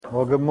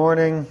Well, good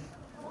morning.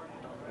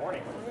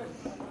 Morning.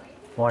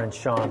 Morning,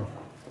 Sean.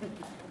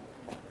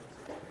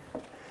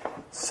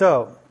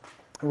 So,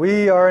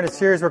 we are in a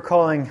series we're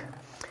calling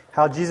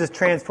How Jesus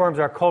Transforms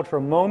Our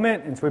Cultural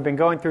Moment. And so we've been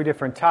going through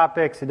different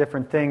topics and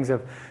different things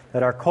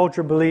that our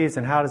culture believes,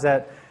 and how does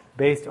that,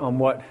 based on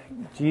what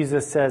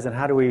Jesus says, and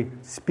how do we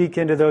speak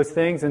into those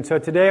things. And so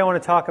today I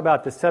want to talk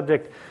about the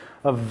subject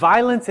of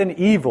violence and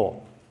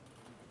evil.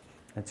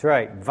 That's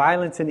right,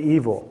 violence and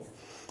evil.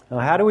 Now,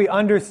 how do we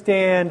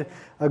understand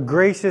a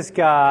gracious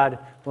God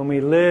when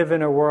we live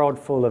in a world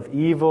full of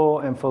evil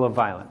and full of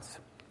violence?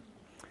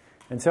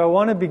 And so I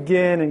want to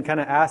begin and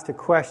kind of ask a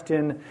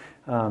question,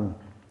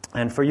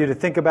 and for you to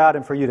think about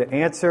and for you to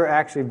answer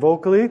actually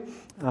vocally.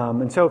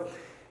 And so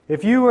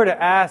if you were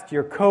to ask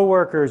your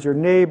coworkers, your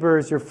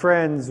neighbors, your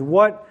friends,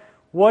 what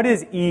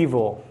is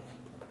evil?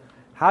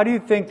 How do you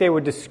think they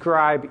would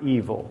describe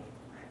evil?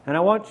 And I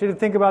want you to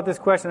think about this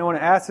question. I want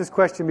to ask this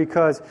question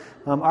because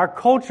our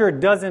culture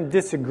doesn't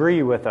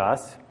disagree with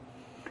us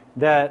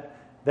that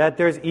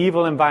there's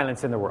evil and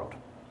violence in the world.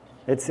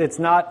 It's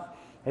not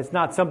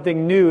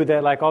something new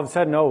that like all of a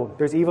sudden, oh,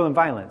 there's evil and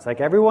violence. Like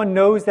everyone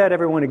knows that,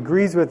 everyone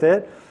agrees with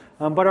it.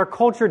 But our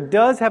culture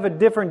does have a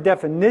different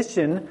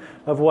definition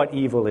of what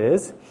evil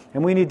is.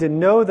 And we need to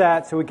know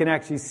that so we can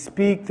actually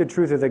speak the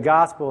truth of the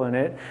gospel in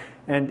it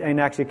and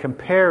actually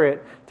compare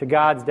it to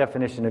God's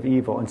definition of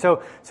evil. And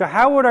so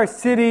how would our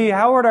city,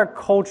 how would our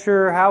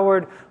culture, how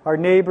would our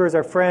neighbors,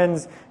 our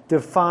friends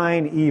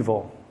define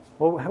evil?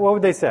 What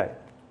would they say?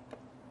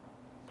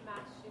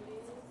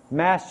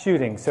 Mass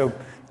shootings. So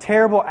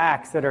terrible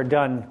acts that are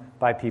done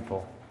by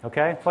people.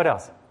 Okay? What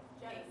else?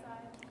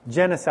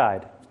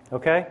 Genocide.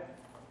 Okay?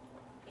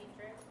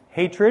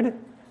 Hatred.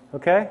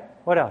 Okay?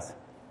 What else?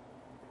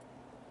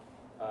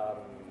 I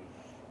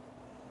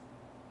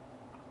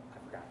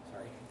forgot,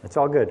 sorry. It's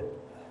all good.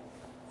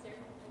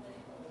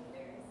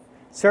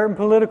 Certain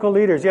political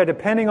leaders. Yeah,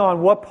 depending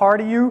on what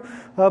party you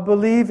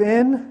believe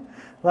in.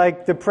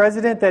 Like the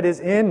president that is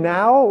in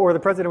now, or the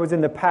president was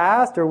in the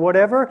past, or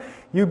whatever.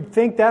 You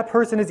think that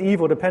person is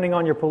evil depending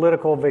on your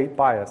political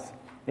bias.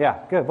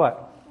 Yeah, good.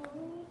 What?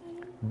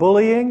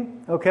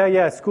 Bullying. Okay,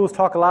 yeah, schools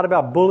talk a lot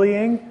about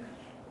bullying.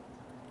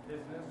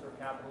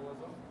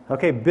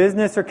 Okay,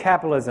 business or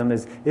capitalism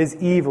is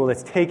evil.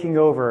 It's taking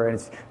over and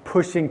it's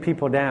pushing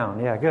people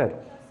down. Yeah, good.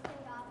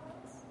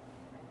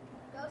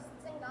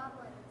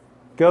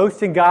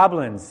 Ghosts and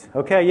goblins.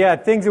 Okay, yeah,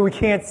 things that we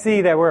can't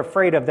see that we're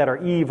afraid of that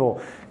are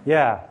evil.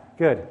 Yeah,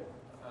 good.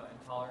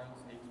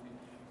 Intolerance, hate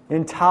speech.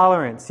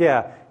 Intolerance,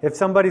 yeah. If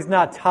somebody's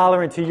not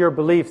tolerant to your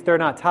beliefs, they're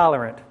not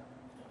tolerant.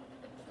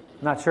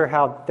 Not sure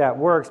how that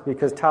works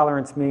because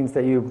tolerance means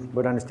that you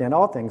would understand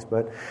all things.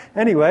 But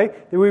anyway,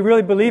 do we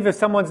really believe if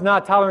someone's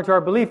not tolerant to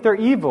our belief, they're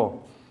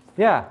evil?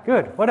 Yeah,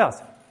 good. What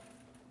else?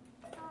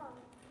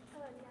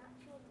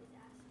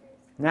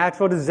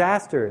 Natural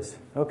disasters.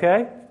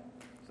 Okay.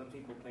 Some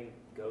people think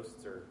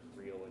ghosts are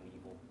real and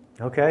evil.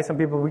 Okay, some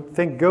people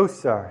think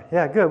ghosts are.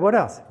 Yeah, good. What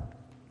else?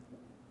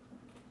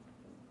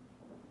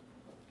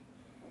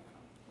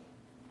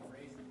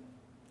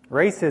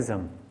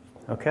 Racism.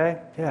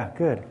 Okay. Yeah,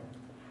 good.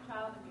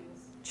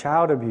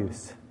 Child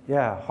abuse.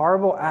 Yeah.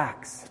 Horrible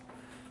acts.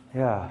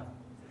 Yeah.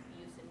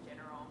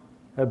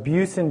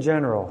 Abuse in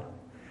general.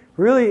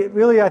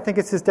 Really, I think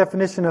it's this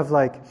definition of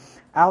like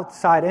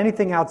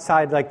anything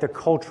outside like the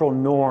cultural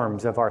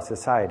norms of our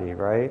society,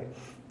 right?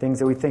 Things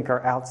that we think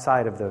are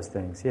outside of those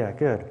things. Yeah,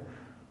 good.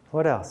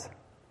 What else?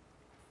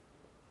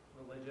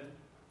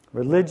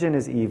 Religion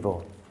is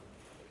evil.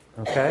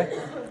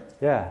 Okay?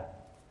 Yeah.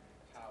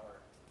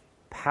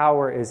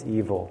 Power is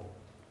evil.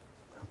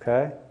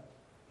 Okay?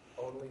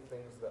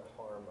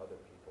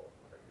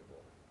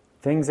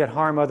 Things that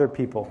harm other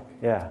people.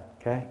 Yeah.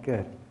 Okay,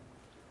 good.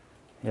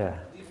 Yeah.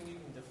 Even you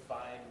can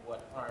define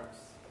what harms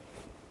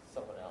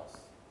someone else.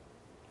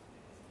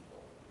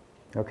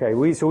 Okay,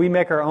 we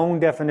make our own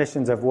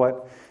definitions of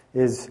what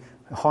is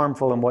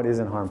harmful and what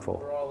isn't harmful.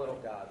 We're all little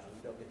gods, and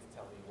you don't get to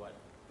tell me what.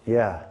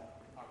 Yeah.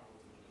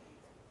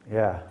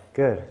 Yeah,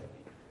 good.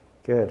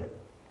 Good.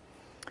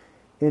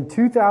 In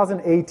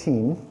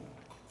 2018,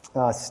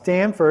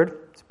 Stanford,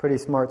 it's a pretty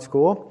smart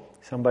school.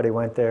 Somebody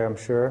went there, I'm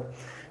sure.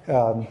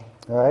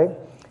 All right,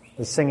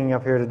 was singing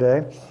up here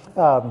today.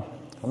 I'm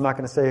not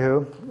going to say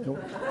who.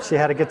 She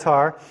had a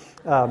guitar.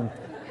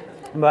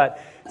 But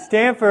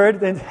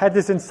Stanford had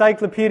this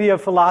encyclopedia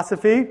of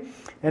philosophy,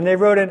 and they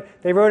wrote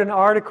an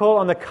article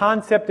on the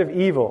concept of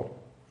evil.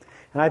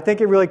 And I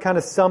think it really kind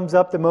of sums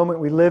up the moment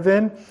we live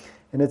in.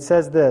 And it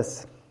says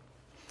this: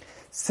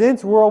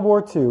 since World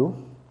War II,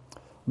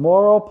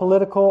 moral,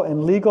 political,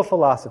 and legal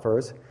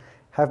philosophers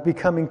have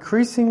become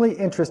increasingly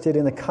interested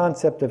in the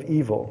concept of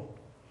evil.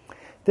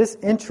 This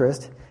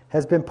interest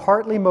has been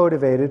partly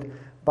motivated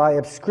by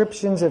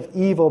ascriptions of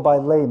evil by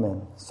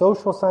laymen,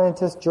 social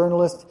scientists,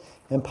 journalists,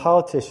 and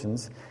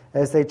politicians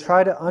as they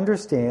try to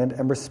understand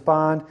and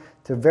respond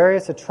to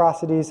various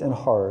atrocities and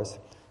horrors,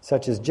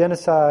 such as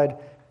genocide,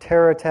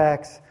 terror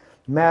attacks,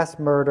 mass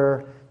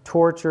murder,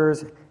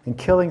 tortures, and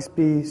killing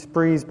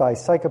sprees by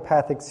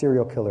psychopathic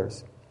serial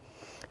killers.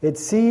 It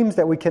seems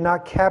that we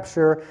cannot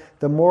capture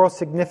the moral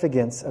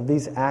significance of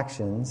these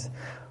actions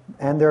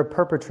and their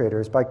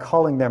perpetrators by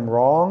calling them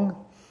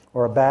wrong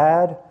or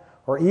bad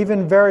or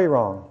even very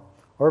wrong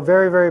or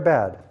very, very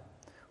bad.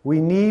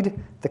 We need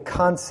the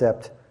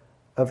concept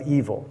of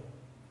evil.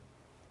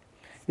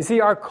 You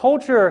see, our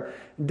culture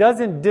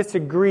doesn't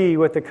disagree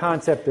with the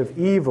concept of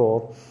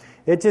evil.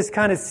 It just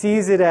kind of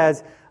sees it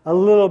as a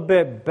little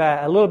bit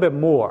bad, a little bit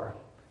more.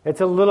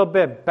 It's a little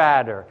bit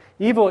badder.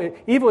 Evil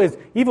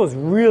is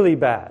really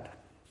bad.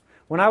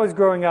 When I was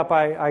growing up,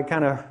 I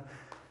kind of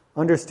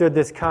understood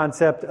this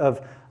concept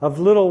of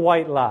little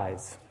white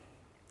lies,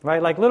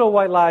 right? Like little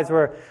white lies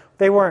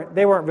they weren't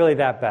really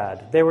that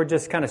bad. They were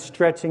just kind of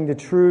stretching the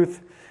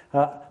truth.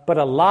 But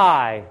a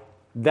lie,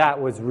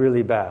 that was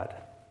really bad.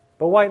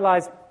 But white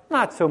lies,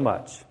 not so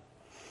much.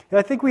 And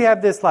I think we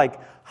have this like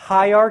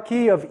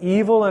hierarchy of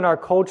evil in our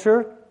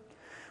culture.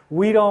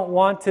 We don't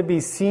want to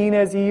be seen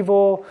as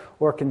evil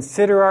or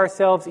consider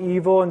ourselves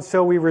evil, and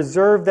so we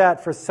reserve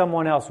that for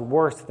someone else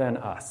worse than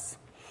us.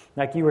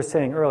 Like you were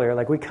saying earlier,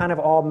 like we kind of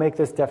all make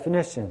this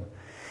definition.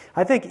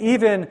 I think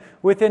even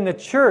within the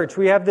church,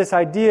 we have this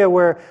idea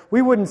where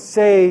we wouldn't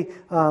say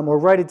or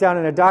write it down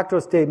in a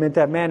doctrinal statement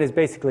that man is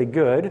basically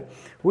good.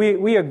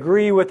 We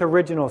agree with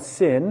original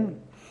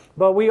sin,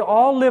 but we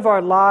all live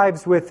our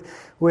lives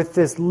with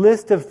this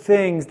list of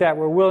things that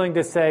we're willing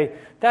to say,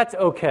 that's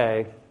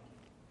okay.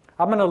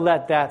 I'm going to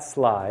let that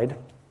slide.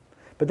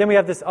 But then we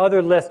have this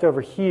other list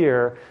over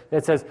here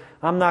that says,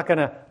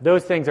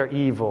 those things are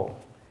evil.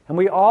 And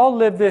we all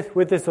live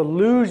with this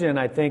illusion,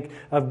 I think,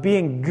 of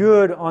being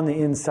good on the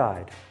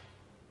inside.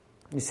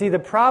 You see, the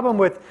problem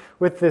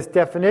with this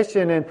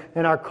definition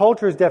and our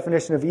culture's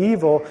definition of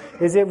evil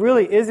is it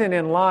really isn't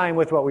in line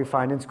with what we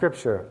find in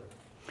Scripture.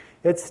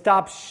 It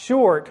stops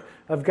short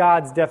of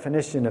God's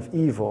definition of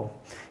evil.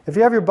 If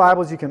you have your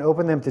Bibles, you can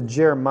open them to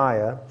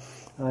Jeremiah.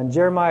 In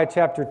Jeremiah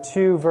chapter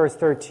 2, verse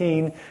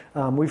 13,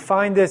 we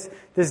find this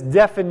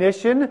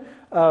definition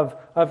of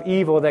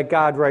evil that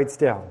God writes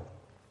down.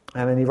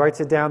 And he writes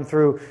it down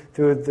through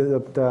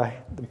the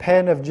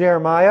pen of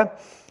Jeremiah.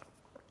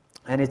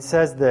 And it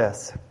says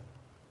this.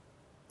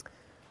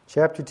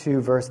 Chapter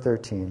 2, verse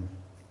 13.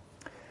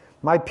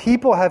 My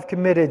people have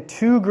committed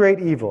two great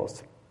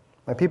evils.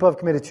 My people have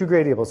committed two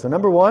great evils. So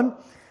number one,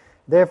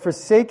 they have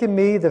forsaken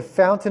me, the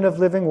fountain of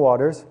living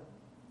waters.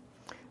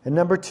 And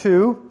number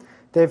two,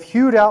 they've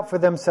hewed out for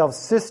themselves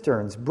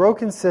cisterns,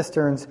 broken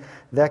cisterns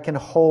that can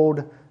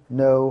hold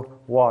no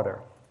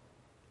water.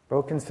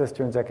 Broken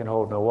cisterns that can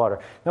hold no water.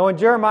 Now, when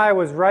Jeremiah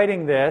was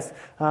writing this,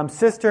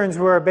 cisterns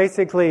were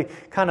basically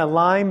kind of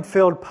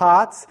lime-filled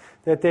pots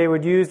that they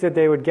would use, that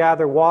they would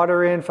gather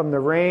water in from the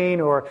rain,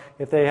 or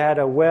if they had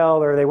a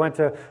well or they went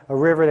to a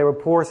river, they would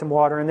pour some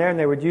water in there, and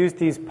they would use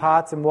these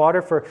pots and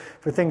water for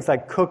things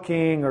like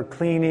cooking or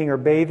cleaning or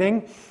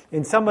bathing.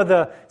 In some of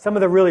the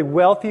really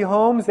wealthy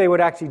homes, they would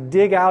actually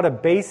dig out a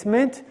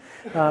basement,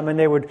 and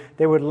they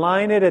would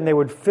line it and they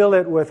would fill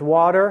it with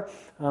water.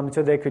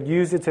 So they could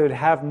use it to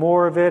have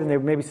more of it, and they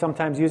would maybe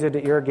sometimes use it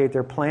to irrigate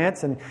their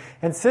plants.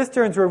 And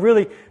cisterns were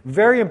really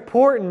very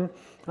important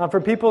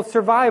for people's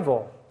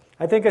survival.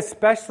 I think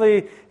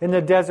especially in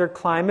the desert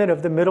climate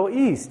of the Middle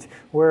East,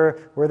 where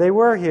they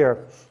were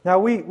here. Now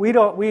we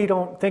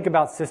don't think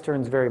about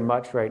cisterns very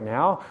much right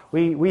now.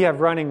 We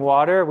have running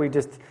water. We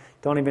just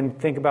don't even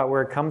think about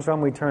where it comes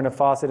from. We turn a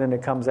faucet and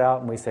it comes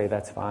out, and we say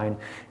that's fine.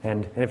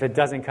 And if it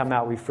doesn't come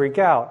out, we freak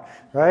out,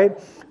 right?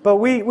 But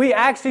we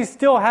actually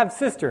still have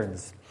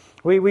cisterns.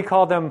 We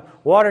call them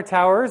water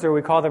towers, or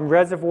we call them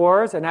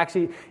reservoirs. And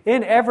actually,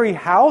 in every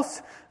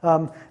house,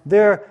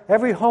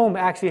 every home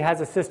actually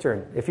has a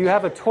cistern. If you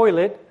have a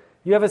toilet,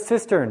 you have a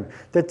cistern.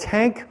 The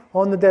tank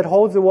that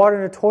holds the water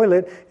in a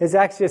toilet is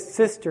actually a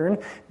cistern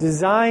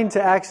designed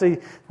to actually,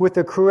 with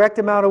the correct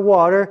amount of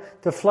water,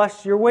 to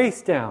flush your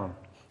waste down.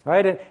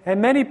 Right?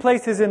 And many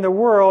places in the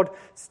world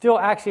still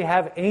actually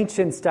have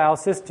ancient-style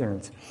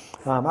cisterns.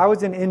 I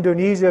was in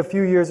Indonesia a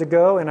few years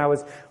ago, and I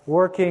was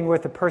working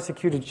with a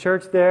persecuted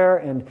church there,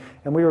 and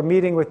we were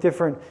meeting with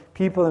different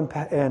people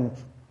and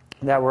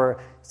that were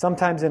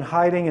sometimes in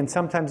hiding and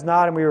sometimes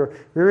not. And we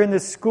were in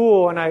this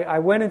school, and I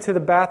went into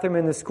the bathroom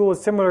in the school.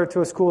 It's similar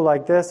to a school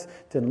like this.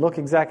 It didn't look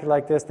exactly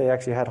like this. They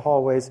actually had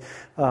hallways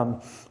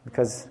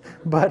because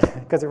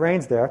it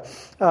rains there.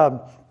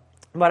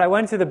 But I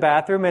went to the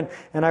bathroom, and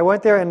I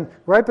went there, and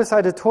right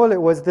beside the toilet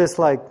was this,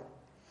 like,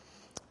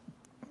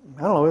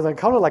 I don't know, it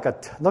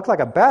was looked like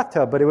a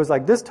bathtub, but it was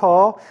like this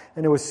tall,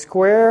 and it was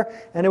square,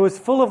 and it was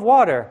full of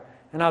water.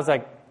 And I was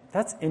like,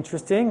 that's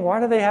interesting.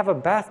 Why do they have a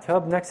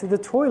bathtub next to the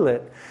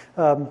toilet?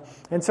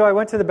 And so I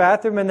went to the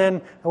bathroom, and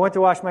then I went to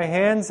wash my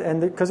hands,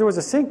 and because there was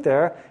a sink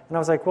there, and I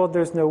was like, well,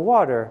 there's no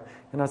water.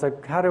 And I was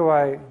like, how do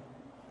I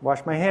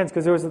wash my hands?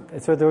 Because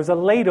there was a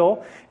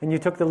ladle, and you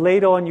took the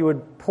ladle and you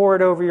would pour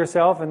it over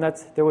yourself, and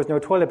there was no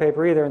toilet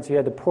paper either, and so you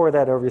had to pour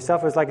that over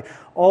yourself. It was like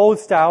old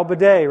style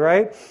bidet,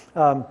 right?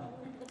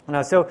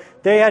 So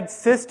they had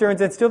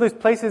cisterns, and still there's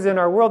places in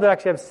our world that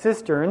actually have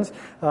cisterns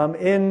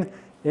in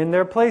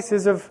their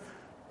places of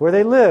where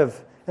they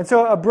live. And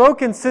so a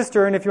broken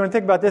cistern, if you want to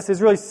think about this,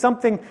 is really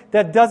something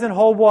that doesn't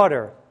hold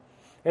water.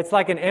 It's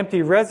like an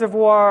empty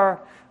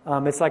reservoir.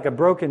 It's like a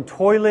broken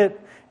toilet.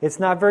 It's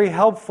not very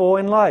helpful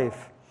in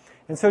life.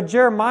 And so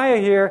Jeremiah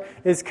here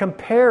is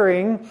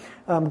comparing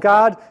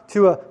God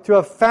to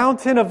a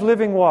fountain of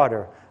living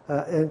water,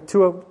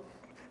 to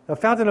a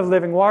fountain of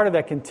living water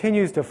that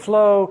continues to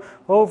flow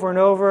over and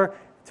over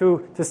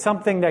to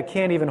something that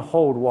can't even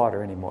hold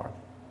water anymore.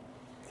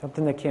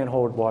 Something that can't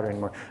hold water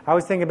anymore. I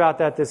was thinking about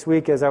that this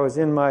week as I was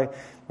in my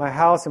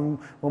house, and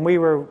when we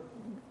were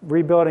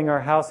rebuilding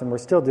our house, and we're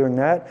still doing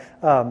that,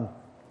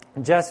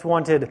 Jess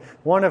wanted,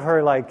 one of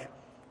her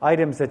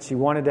items that she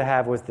wanted to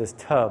have was this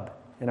tub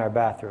in our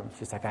bathroom.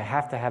 She's like, I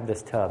have to have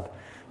this tub.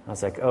 I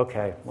was like,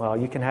 okay, well,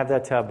 you can have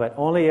that tub, but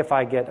only if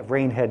I get a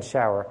rain head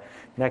shower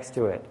next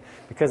to it.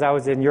 Because I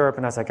was in Europe,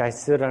 and I was like, I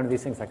sit under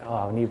these things, like,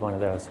 oh, I need one of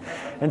those.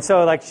 And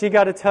so, she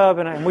got a tub,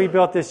 and we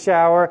built this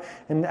shower,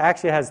 and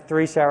actually it has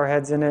 3 shower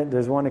heads in it.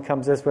 There's one that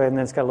comes this way, and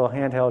then it's got a little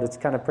handheld. It's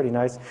kind of pretty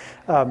nice.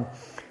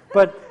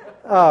 But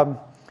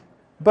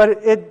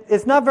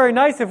it's not very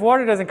nice if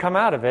water doesn't come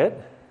out of it,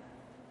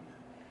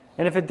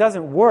 and if it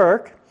doesn't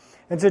work.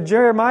 And so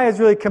Jeremiah is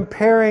really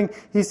comparing,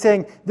 he's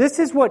saying, this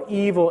is what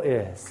evil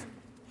is.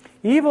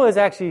 Evil is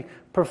actually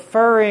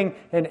preferring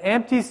an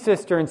empty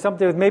cistern,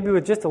 something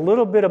with just a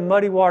little bit of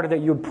muddy water that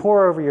you would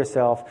pour over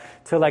yourself,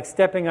 to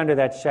stepping under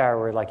that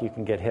shower, you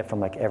can get hit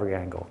from every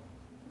angle.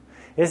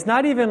 It's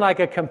not even like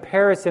a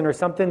comparison or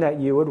something that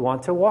you would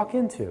want to walk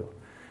into.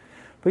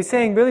 But he's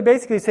saying, really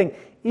basically he's saying,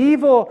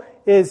 evil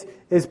is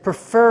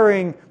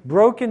preferring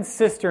broken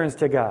cisterns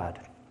to God.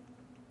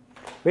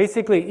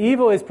 Basically,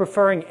 evil is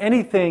preferring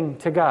anything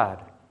to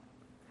God.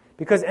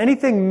 Because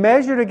anything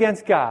measured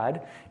against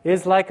God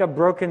is like a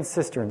broken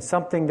cistern,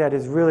 something that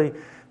is really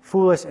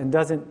foolish and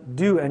doesn't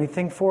do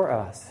anything for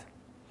us.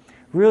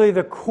 Really,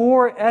 the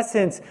core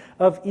essence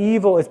of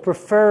evil is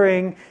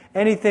preferring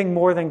anything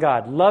more than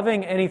God,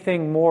 loving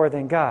anything more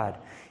than God.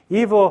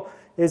 Evil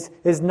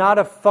is not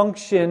a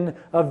function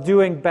of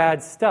doing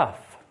bad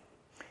stuff.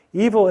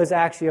 Evil is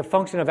actually a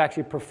function of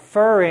actually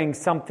preferring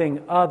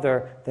something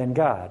other than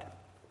God.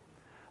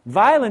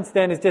 Violence,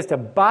 then, is just a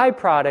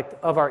byproduct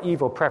of our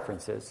evil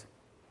preferences.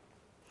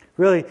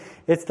 Really,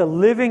 it's the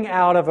living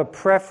out of a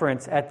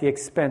preference at the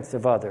expense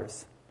of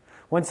others.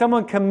 When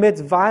someone commits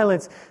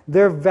violence,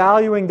 they're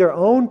valuing their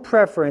own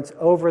preference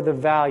over the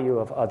value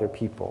of other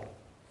people.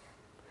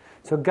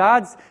 So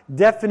God's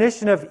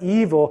definition of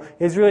evil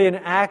is really an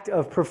act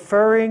of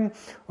preferring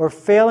or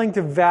failing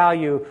to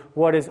value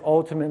what is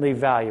ultimately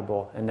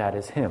valuable, and that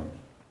is Him.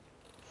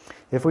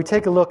 If we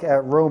take a look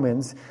at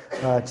Romans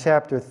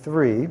chapter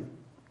 3,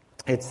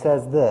 it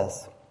says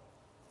this: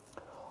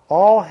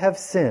 all have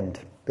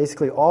sinned,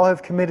 basically all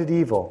have committed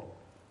evil,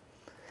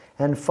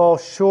 and fall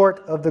short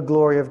of the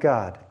glory of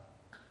God.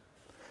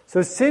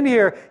 So sin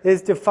here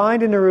is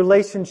defined in the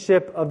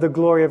relationship of the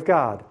glory of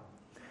God.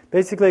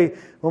 Basically,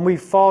 when we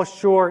fall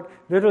short,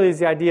 literally is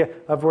the idea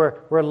of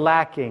we're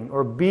lacking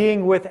or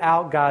being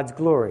without God's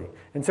glory.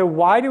 And so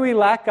why do we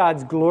lack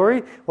God's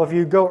glory? Well, if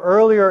you go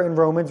earlier in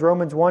Romans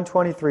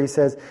 1:23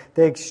 says,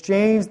 they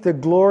exchanged the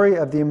glory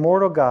of the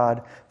immortal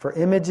God for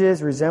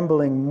images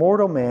resembling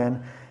mortal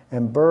man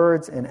and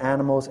birds and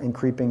animals and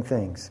creeping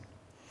things.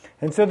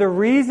 And so the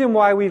reason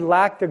why we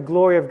lack the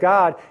glory of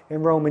God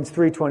in Romans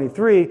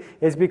 3:23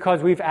 is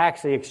because we've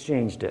actually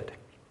exchanged it.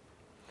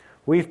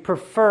 We've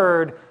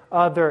preferred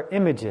other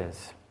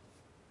images.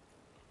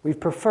 We've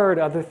preferred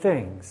other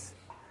things.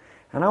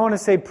 And I want to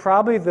say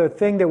probably the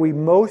thing that we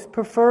most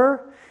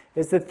prefer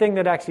is the thing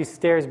that actually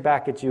stares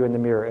back at you in the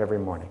mirror every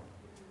morning.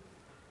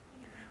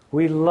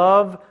 We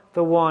love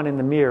the one in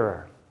the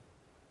mirror.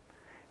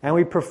 And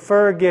we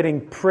prefer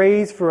getting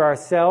praise for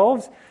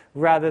ourselves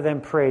rather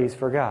than praise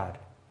for God.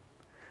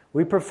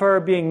 We prefer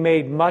being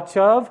made much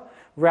of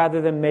rather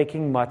than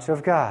making much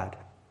of God.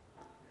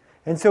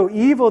 And so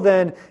evil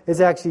then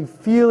is actually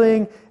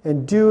feeling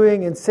and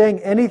doing and saying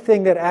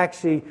anything that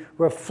actually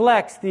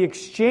reflects the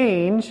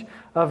exchange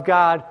of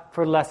God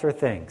for lesser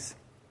things.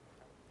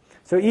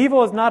 So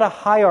evil is not a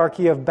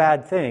hierarchy of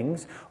bad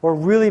things or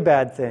really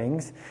bad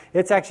things.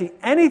 It's actually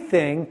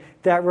anything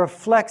that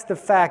reflects the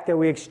fact that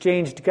we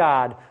exchanged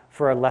God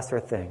for a lesser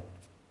thing.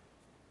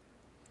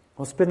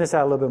 We'll spin this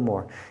out a little bit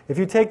more. If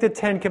you take the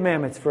 10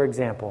 Commandments, for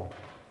example,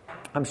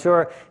 I'm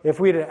sure if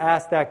we'd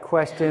asked that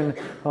question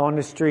on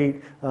the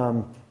street,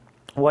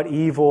 what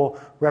evil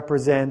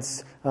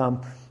represents,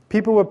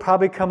 people would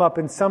probably come up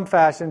in some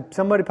fashion.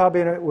 Somebody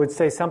probably would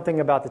say something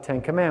about the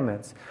 10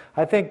 Commandments.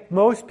 I think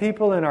most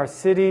people in our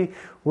city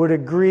would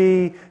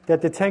agree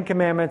that the 10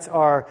 Commandments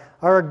are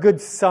a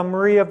good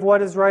summary of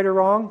what is right or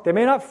wrong. They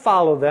may not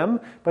follow them,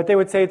 but they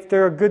would say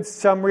they're a good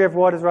summary of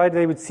what is right.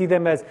 They would see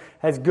them as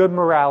good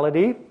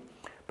morality.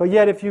 But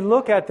yet if you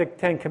look at the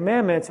 10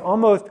 Commandments,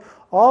 almost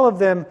all of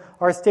them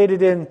are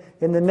stated in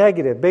the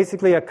negative,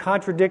 basically a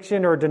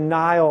contradiction or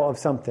denial of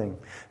something.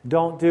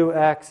 Don't do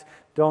X,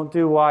 don't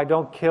do Y,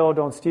 don't kill,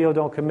 don't steal,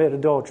 don't commit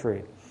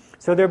adultery.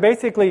 So they're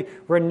basically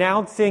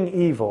renouncing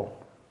evil.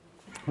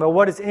 But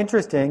what is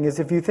interesting is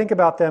if you think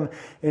about them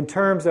in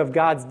terms of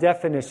God's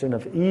definition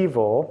of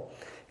evil,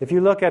 if you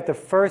look at the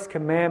first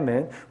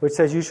commandment, which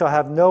says, "You shall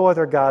have no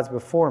other gods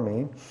before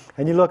me,"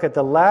 and you look at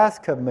the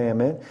last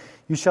commandment,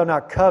 "You shall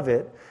not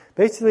covet,"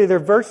 basically they're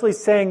virtually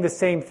saying the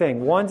same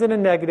thing. One's in a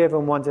negative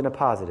and one's in a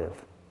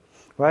positive.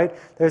 Right?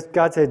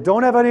 God said,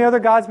 "Don't have any other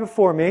gods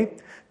before me.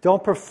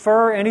 Don't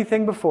prefer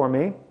anything before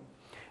me."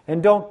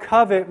 And "don't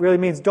covet" really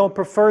means don't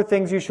prefer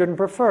things you shouldn't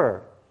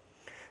prefer.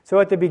 So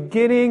at the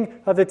beginning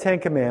of the Ten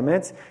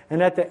Commandments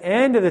and at the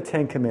end of the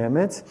Ten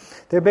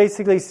Commandments, they're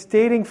basically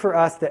stating for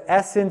us the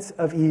essence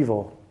of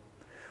evil,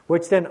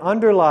 which then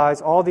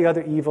underlies all the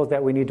other evils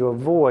that we need to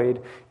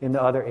avoid in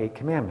the other 8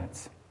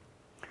 commandments.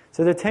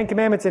 So the Ten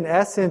Commandments in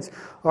essence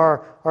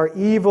are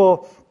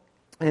evil,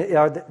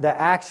 are the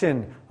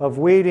action of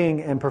waiting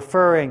and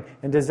preferring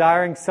and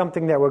desiring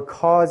something that would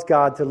cause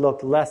God to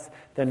look less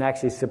than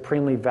actually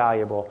supremely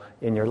valuable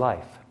in your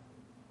life.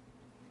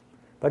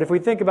 But if we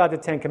think about the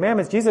Ten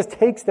Commandments, Jesus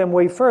takes them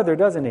way further,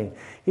 doesn't he?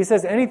 He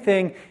says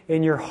anything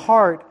in your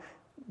heart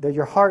that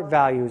your heart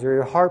values or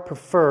your heart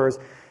prefers,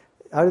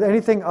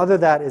 anything other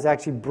than that is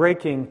actually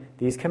breaking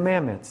these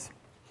commandments.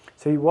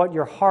 So what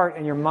your heart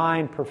and your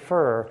mind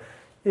prefer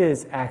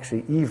is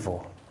actually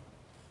evil.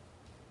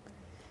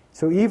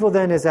 So evil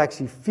then is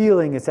actually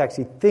feeling, it's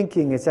actually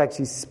thinking, it's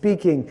actually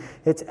speaking,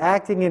 it's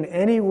acting in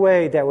any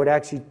way that would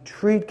actually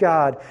treat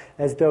God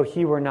as though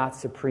he were not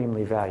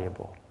supremely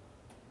valuable.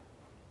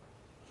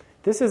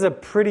 This is a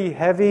pretty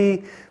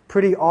heavy,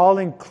 pretty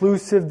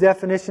all-inclusive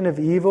definition of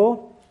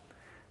evil.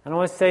 And I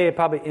want to say it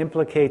probably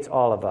implicates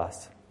all of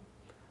us.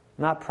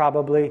 Not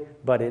probably,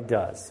 but it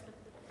does.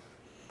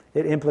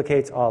 It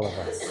implicates all of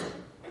us.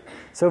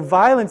 So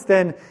violence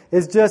then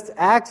is just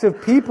acts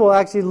of people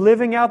actually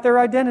living out their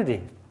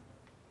identity.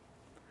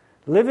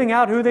 Living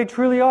out who they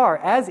truly are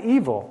as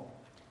evil.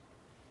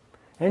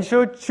 And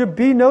so it should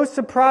be no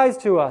surprise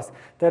to us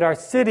that our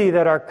city,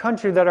 that our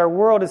country, that our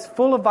world is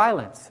full of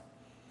violence.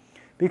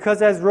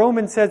 Because as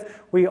Romans says,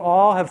 we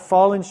all have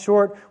fallen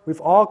short, we've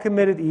all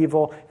committed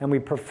evil, and we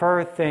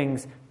prefer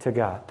things to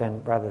God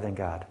rather than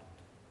God.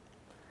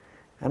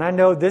 And I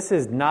know this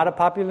is not a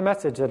popular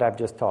message that I've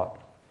just taught.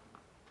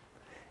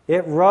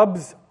 It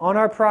rubs on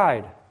our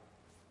pride.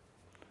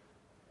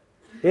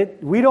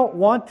 We don't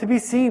want to be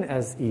seen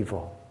as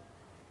evil.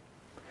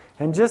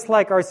 And just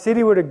like our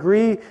city would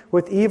agree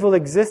with evil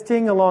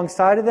existing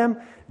alongside of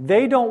them,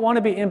 they don't want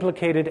to be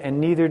implicated,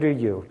 and neither do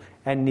you,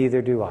 and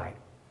neither do I.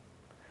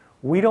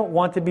 We don't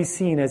want to be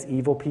seen as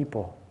evil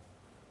people.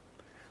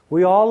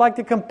 We all like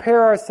to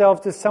compare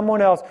ourselves to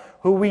someone else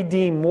who we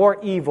deem more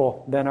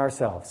evil than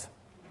ourselves.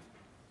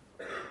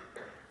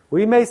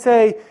 We may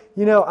say,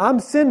 I'm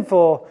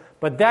sinful,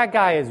 but that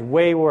guy is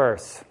way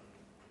worse.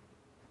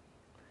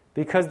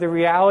 Because the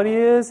reality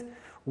is,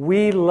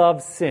 we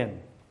love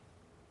sin.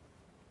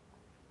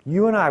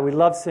 You and I, we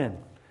love sin.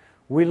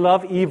 We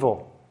love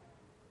evil.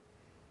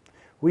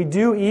 We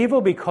do evil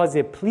because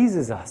it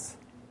pleases us.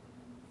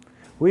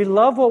 We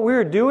love what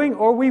we're doing,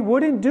 or we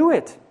wouldn't do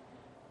it.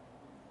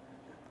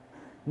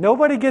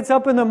 Nobody gets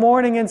up in the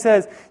morning and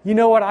says, "You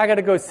know what, I got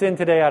to go sin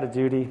today out of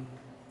duty.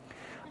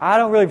 I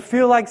don't really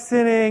feel like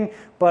sinning,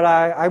 but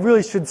I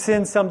really should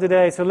sin some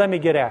today, so let me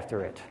get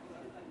after it."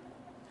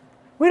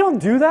 We don't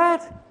do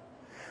that.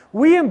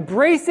 We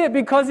embrace it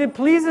because it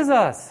pleases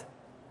us.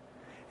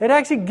 It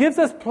actually gives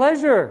us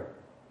pleasure.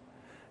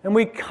 And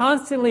we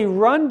constantly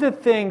run to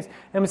things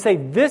and say,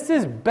 "This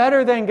is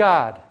better than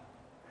God.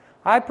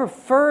 I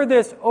prefer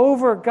this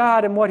over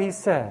God and what he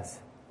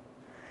says."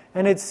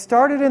 And it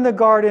started in the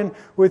garden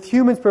with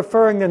humans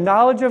preferring the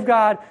knowledge of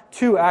God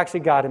to actually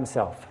God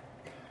himself.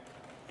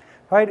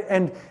 Right?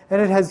 And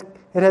it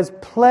has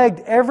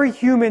plagued every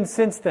human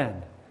since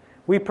then.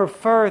 We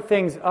prefer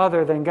things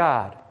other than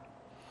God.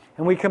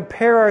 And we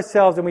compare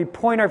ourselves and we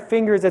point our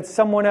fingers at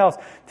someone else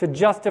to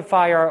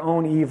justify our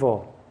own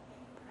evil.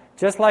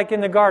 Just like in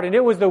the garden.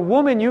 It was the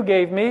woman you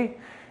gave me.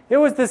 It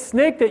was the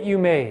snake that you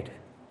made.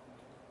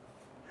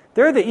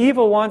 They're the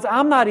evil ones.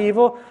 I'm not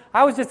evil.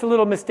 I was just a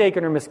little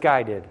mistaken or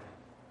misguided.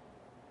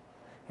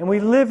 And we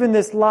live in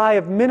this lie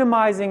of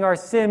minimizing our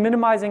sin,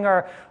 minimizing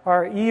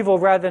our evil,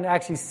 rather than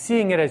actually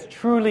seeing it as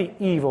truly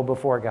evil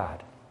before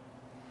God.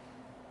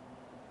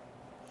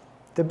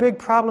 The big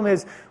problem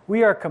is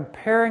we are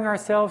comparing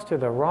ourselves to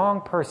the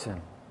wrong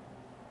person.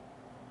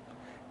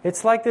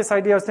 It's like this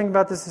idea, I was thinking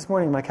about this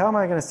morning, I'm like, how am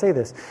I going to say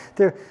this?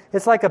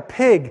 It's like a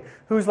pig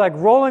who's like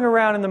rolling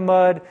around in the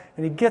mud,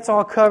 and he gets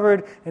all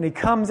covered, and he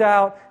comes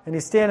out, and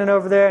he's standing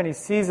over there, and he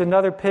sees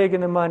another pig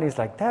in the mud, and he's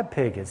like, that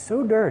pig is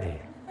so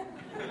dirty.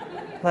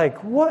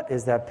 Like, what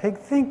is that pig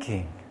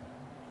thinking?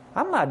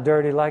 I'm not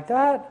dirty like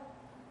that.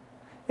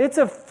 It's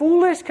a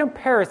foolish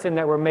comparison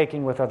that we're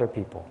making with other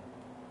people.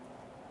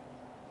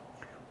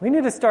 We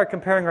need to start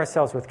comparing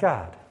ourselves with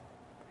God.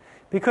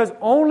 Because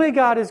only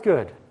God is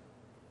good.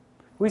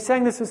 We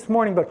sang this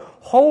morning, but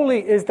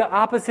holy is the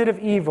opposite of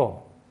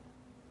evil.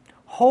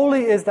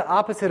 Holy is the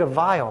opposite of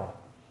vile.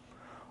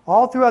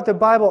 All throughout the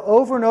Bible,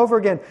 over and over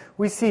again,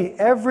 we see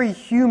every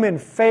human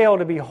fail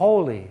to be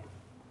holy.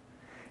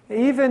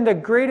 Even the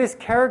greatest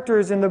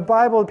characters in the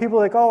Bible, people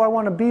are like, oh, I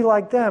want to be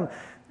like them.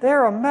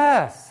 They're a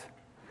mess.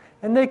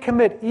 And they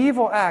commit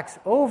evil acts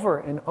over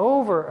and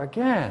over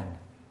again.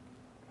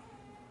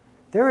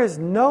 There is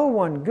no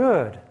one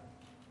good.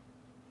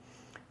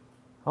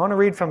 I want to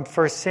read from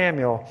 1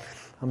 Samuel.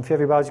 If you have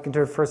your Bibles, you can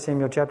turn to 1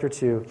 Samuel chapter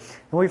 2.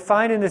 And we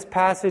find in this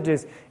passage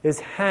is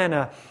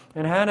Hannah.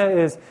 And Hannah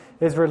is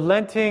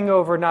relenting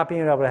over not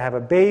being able to have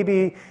a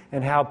baby,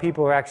 and how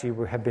people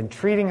have been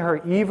treating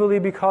her evilly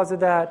because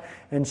of that.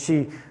 And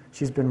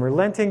she's been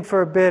relenting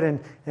for a bit, and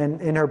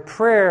in her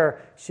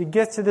prayer, she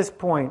gets to this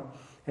point,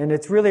 and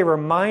it's really a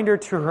reminder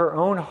to her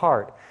own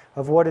heart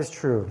of what is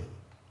true.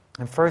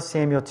 In 1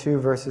 Samuel 2,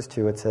 verses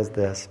 2, it says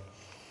this: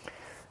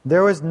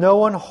 "There was no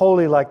one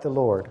holy like the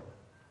Lord.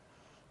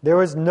 There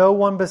was no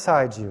one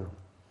beside you.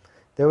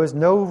 There was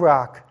no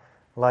rock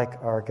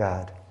like our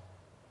God.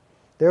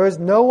 There is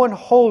no one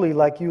holy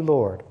like you,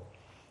 Lord.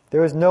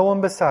 There is no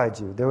one beside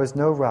you. There is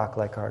no rock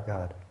like our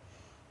God."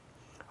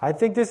 I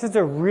think this is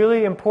a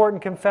really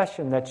important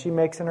confession that she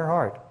makes in her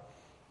heart.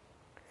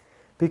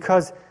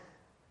 Because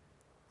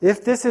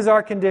if this is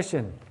our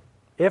condition,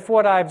 if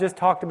what I've just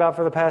talked about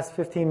for the past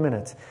 15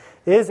 minutes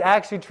is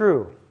actually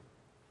true,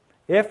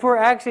 if we're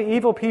actually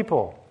evil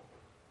people,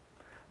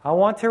 I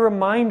want to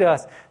remind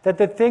us that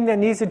the thing that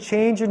needs to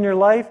change in your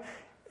life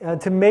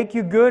to make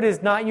you good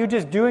is not you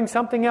just doing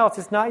something else.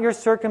 It's not your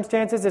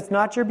circumstances. It's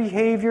not your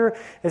behavior.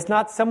 It's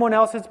not someone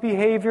else's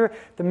behavior.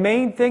 The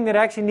main thing that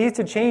actually needs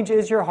to change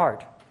is your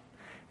heart.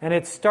 And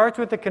it starts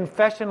with the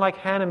confession like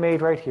Hannah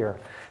made right here,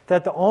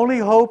 that the only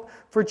hope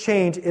for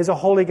change is a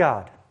holy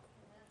God.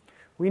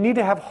 We need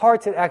to have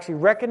hearts that actually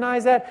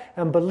recognize that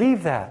and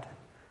believe that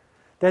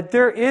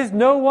there is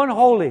no one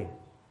holy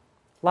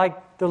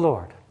like the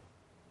Lord.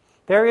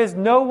 There is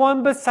no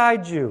one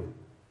beside you.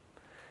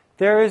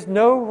 There is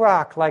no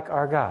rock like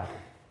our God.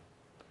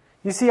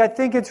 You see, I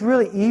think it's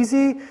really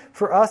easy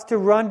for us to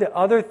run to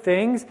other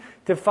things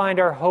to find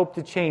our hope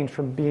to change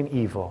from being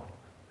evil.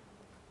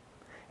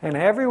 And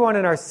everyone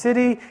in our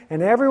city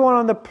and everyone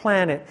on the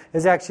planet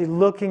is actually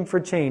looking for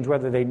change,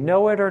 whether they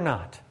know it or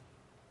not.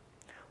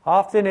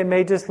 Often it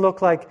may just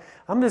look like,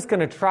 I'm just going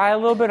to try a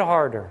little bit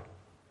harder.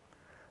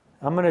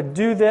 I'm going to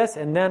do this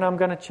and then I'm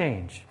going to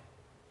change.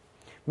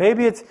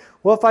 Maybe it's,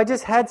 well, if I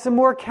just had some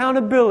more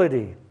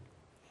accountability,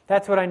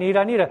 that's what I need.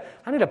 I need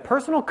a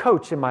personal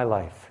coach in my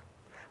life.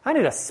 I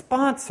need a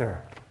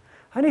sponsor.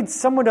 I need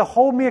someone to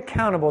hold me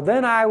accountable.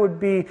 Then I would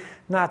be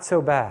not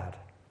so bad.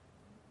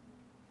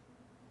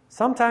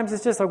 Sometimes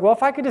it's just like, well,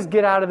 if I could just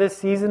get out of this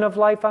season of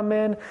life I'm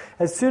in,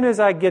 as soon as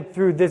I get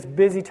through this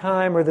busy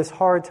time or this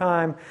hard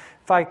time,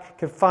 if I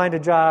could find a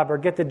job or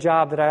get the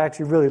job that I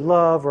actually really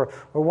love, or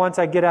once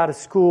I get out of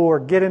school or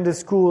get into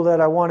school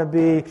that I want to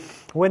be,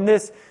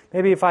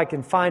 maybe if I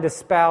can find a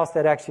spouse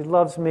that actually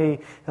loves me,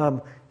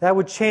 that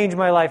would change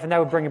my life and that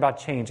would bring about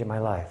change in my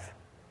life.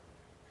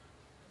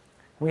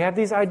 We have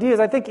these ideas.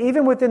 I think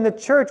even within the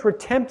church, we're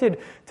tempted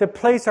to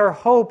place our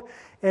hope,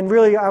 and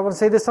really, I want to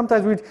say this,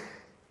 sometimes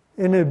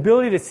in the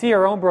ability to see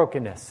our own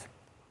brokenness.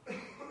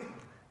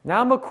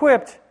 Now I'm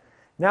equipped.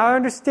 Now I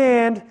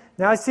understand.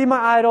 Now I see my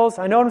idols.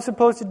 I know what I'm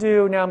supposed to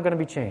do. Now I'm going to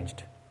be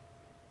changed.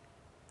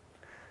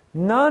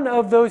 None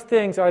of those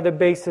things are the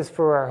basis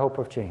for our hope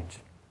of change.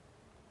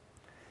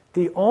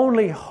 The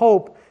only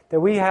hope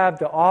that we have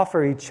to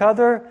offer each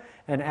other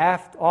and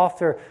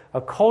offer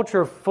a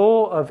culture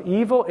full of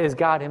evil is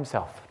God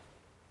Himself.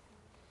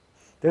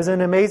 There's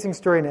an amazing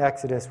story in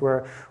Exodus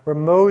where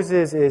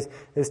Moses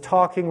is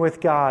talking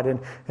with God,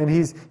 and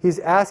he's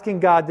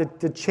asking God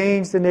to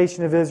change the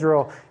nation of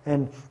Israel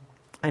and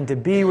to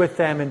be with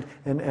them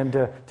and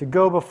to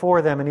go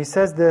before them. And he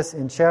says this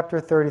in chapter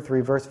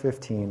 33, verse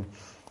 15.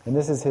 And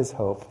this is his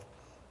hope.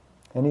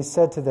 And he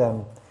said to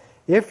them,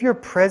 "If your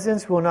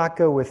presence will not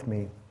go with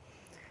me,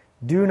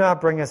 do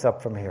not bring us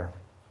up from here.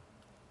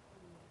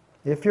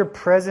 If your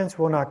presence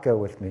will not go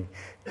with me,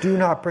 do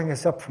not bring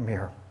us up from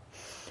here.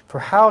 For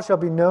how shall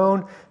be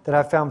known that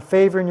I found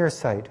favor in your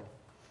sight,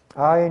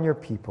 I and your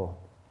people?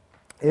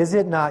 Is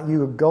it not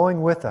you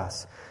going with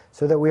us,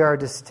 so that we are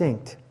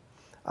distinct,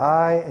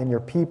 I and your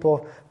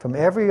people, from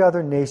every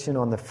other nation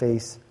on the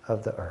face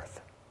of the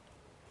earth?"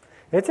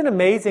 It's an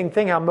amazing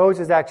thing how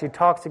Moses actually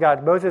talks to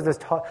God. Moses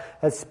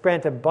has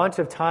spent a bunch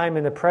of time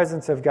in the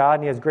presence of God,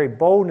 and he has great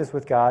boldness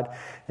with God.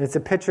 And it's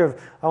a picture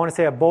of, I want to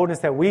say, a boldness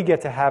that we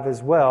get to have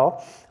as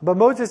well. But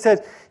Moses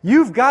says,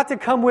 you've got to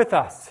come with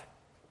us.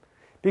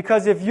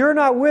 Because if you're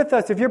not with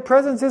us, if your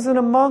presence isn't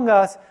among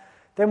us,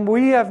 then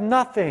we have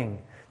nothing.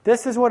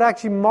 This is what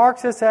actually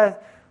marks us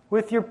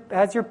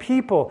as your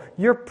people.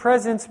 Your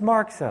presence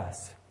marks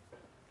us.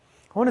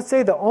 I want to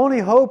say the only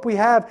hope we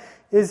have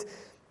is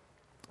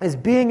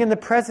being in the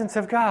presence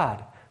of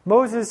God.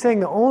 Moses is saying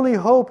the only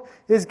hope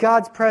is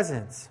God's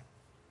presence.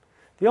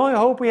 The only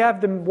hope we have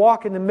to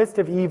walk in the midst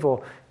of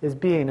evil is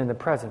being in the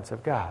presence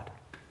of God.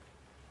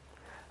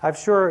 I'm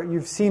sure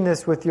you've seen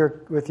this with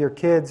your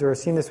kids or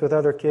seen this with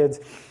other kids.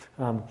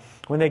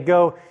 When they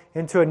go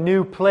into a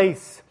new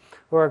place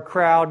or a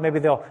crowd, maybe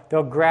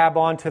they'll grab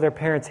onto their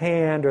parent's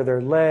hand or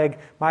their leg.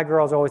 My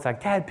girl's always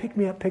like, Dad, pick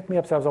me up, pick me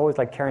up. So I was always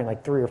like carrying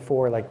like 3 or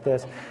 4 like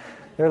this.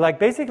 They're like,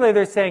 basically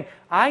they're saying,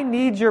 I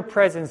need your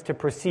presence to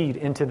proceed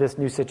into this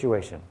new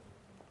situation.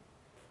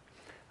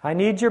 I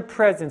need your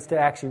presence to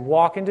actually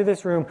walk into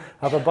this room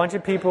of a bunch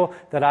of people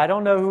that I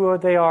don't know who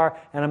they are,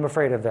 and I'm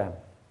afraid of them.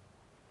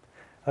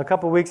 A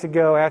couple of weeks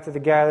ago, after the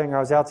gathering, I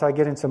was outside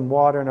getting some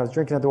water, and I was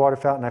drinking at the water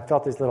fountain, and I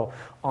felt these little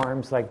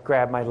arms like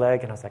grab my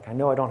leg, and I was like, I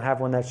know I don't have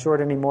one that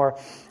short anymore.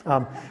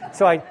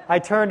 So I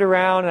turned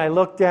around, and I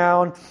looked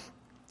down,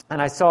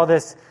 and I saw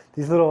these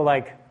little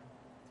like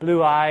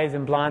blue eyes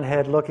and blonde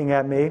head looking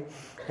at me,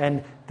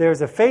 and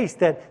there's a face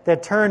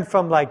that turned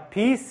from like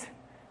peace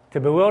to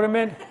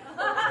bewilderment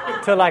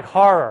to like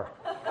horror.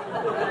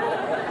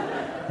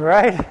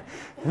 Right?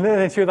 And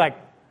then she was like,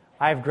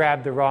 I've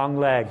grabbed the wrong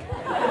leg.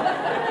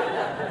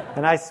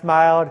 And I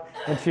smiled,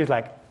 and she was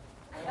like,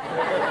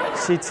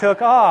 she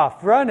took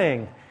off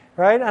running,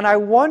 right? And I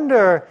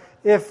wonder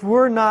if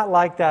we're not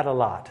like that a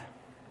lot.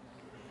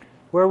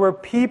 Where we're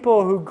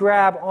people who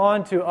grab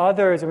onto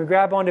others, and we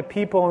grab onto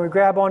people, and we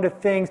grab onto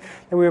things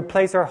that we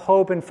place our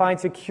hope and find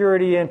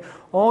security in,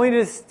 only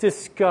to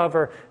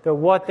discover that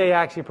what they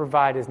actually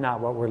provide is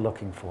not what we're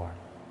looking for.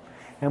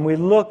 And we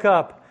look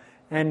up,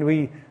 and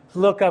we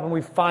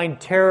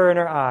find terror in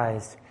our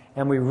eyes,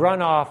 and we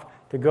run off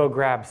to go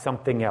grab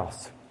something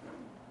else.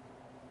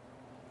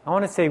 I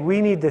want to say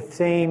we need the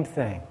same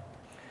thing.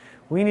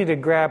 We need to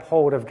grab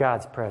hold of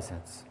God's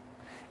presence.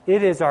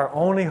 It is our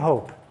only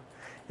hope.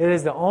 It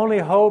is the only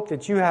hope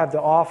that you have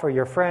to offer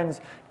your friends,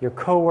 your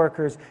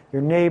coworkers,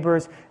 your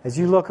neighbors. As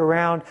you look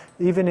around,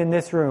 even in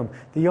this room,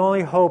 the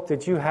only hope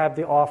that you have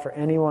to offer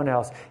anyone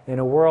else in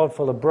a world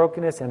full of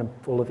brokenness and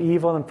full of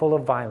evil and full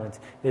of violence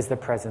is the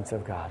presence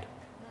of God.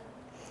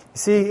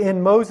 See,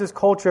 in Moses'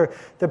 culture,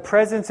 the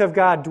presence of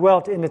God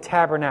dwelt in the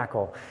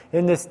tabernacle,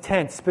 in this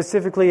tent,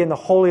 specifically in the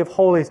Holy of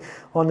Holies,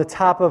 on the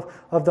top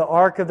of the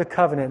Ark of the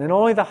Covenant. And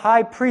only the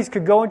high priest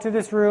could go into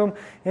this room,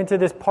 into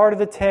this part of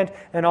the tent,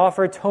 and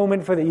offer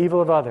atonement for the evil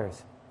of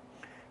others.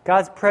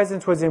 God's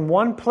presence was in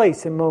one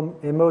place in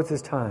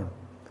Moses' time.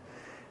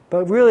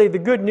 But really, the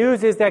good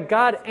news is that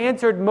God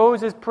answered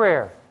Moses'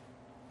 prayer.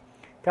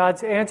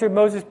 God's answered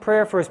Moses'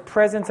 prayer for his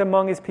presence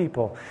among his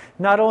people,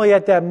 not only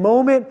at that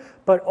moment,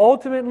 but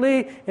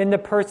ultimately in the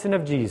person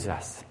of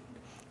Jesus.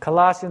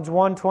 Colossians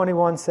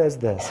 1:21 says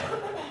this,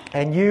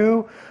 "And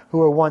you who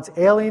were once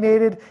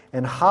alienated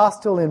and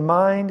hostile in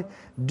mind,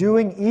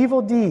 doing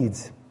evil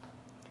deeds,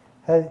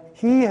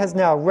 he has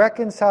now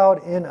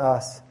reconciled in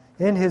us,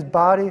 in his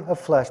body of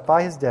flesh,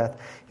 by his death,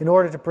 in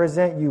order to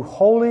present you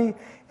holy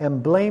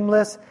and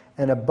blameless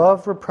and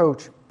above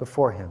reproach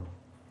before him."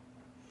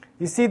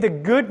 You see, the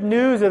good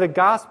news of the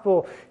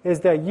gospel is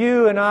that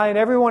you and I and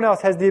everyone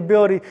else has the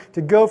ability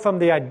to go from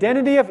the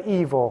identity of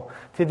evil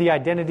to the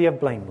identity of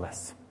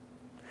blameless,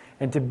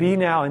 and to be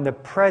now in the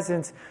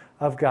presence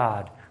of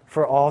God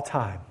for all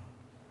time.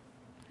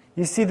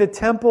 You see, the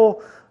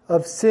temple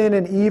of sin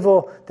and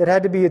evil that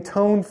had to be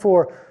atoned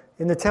for,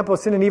 in the temple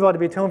of sin and evil had to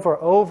be atoned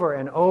for over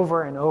and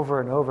over and over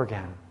and over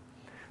again.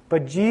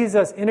 But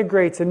Jesus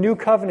integrates a new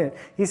covenant.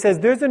 He says,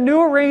 there's a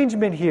new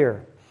arrangement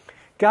here.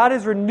 God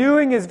is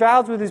renewing his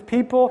vows with his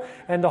people,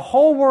 and the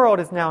whole world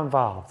is now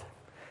involved.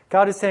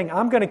 God is saying,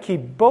 I'm going to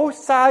keep both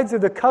sides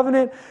of the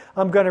covenant.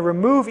 I'm going to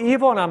remove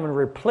evil, and I'm going to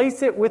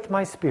replace it with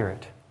my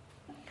Spirit.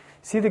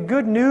 See, the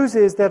good news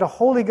is that a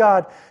holy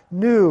God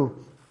who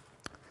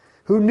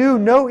knew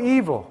no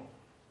evil,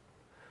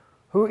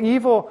 who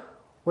evil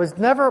was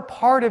never a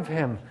part of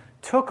him,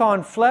 took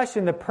on flesh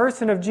in the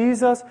person of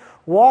Jesus,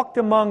 walked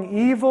among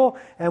evil,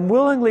 and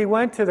willingly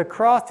went to the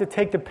cross to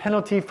take the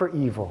penalty for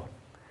evil.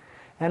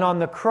 And on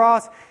the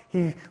cross,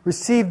 he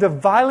received the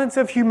violence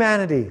of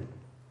humanity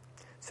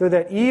so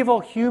that evil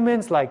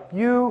humans like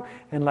you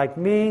and like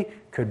me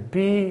could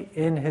be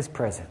in his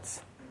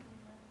presence.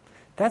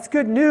 That's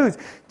good news.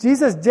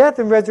 Jesus' death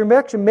and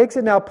resurrection makes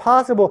it now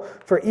possible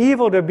for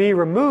evil to be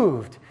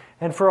removed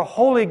and for a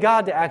holy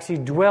God to actually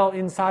dwell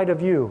inside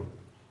of you.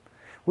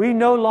 We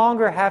no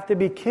longer have to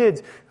be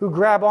kids who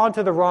grab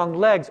onto the wrong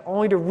legs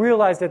only to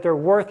realize that they're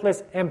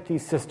worthless, empty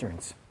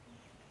cisterns.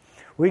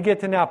 We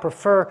get to now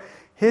prefer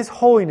his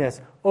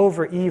holiness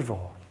over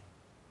evil.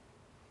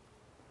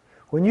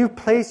 When you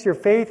place your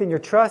faith and your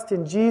trust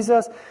in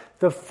Jesus,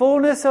 the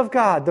fullness of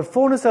God, the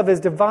fullness of his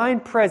divine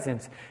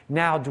presence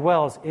now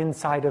dwells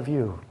inside of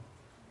you.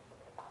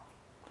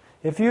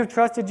 If you have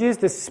trusted Jesus,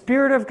 the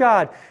Spirit of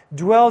God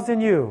dwells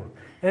in you.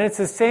 And it's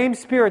the same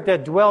Spirit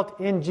that dwelt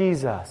in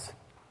Jesus.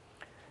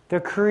 The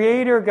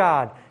Creator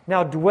God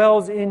now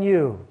dwells in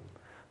you.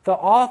 The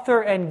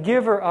author and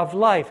giver of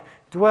life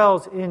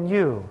dwells in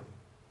you.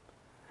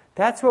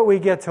 That's what we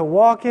get to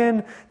walk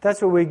in.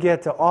 That's what we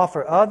get to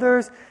offer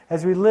others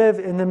as we live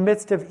in the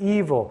midst of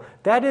evil.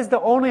 That is the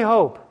only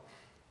hope.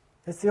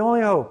 It's the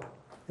only hope.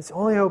 It's the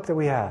only hope that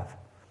we have.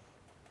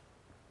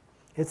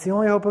 It's the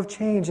only hope of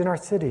change in our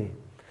city.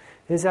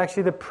 It is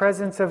actually the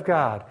presence of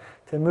God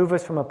to move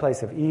us from a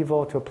place of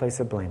evil to a place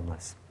of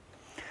blameless.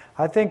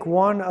 I think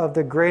one of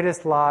the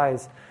greatest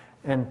lies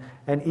and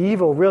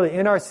evil really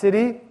in our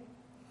city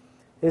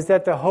is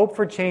that the hope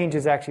for change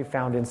is actually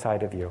found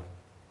inside of you.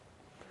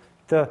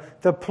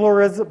 The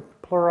pluralism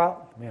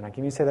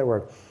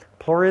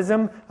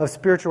of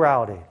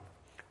spirituality.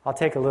 I'll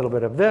take a little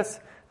bit of this,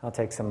 I'll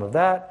take some of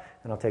that,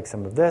 and I'll take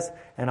some of this,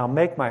 and I'll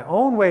make my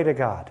own way to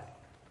God.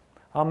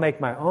 I'll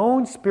make my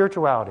own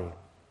spirituality.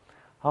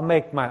 I'll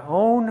make my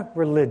own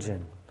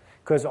religion,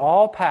 because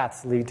all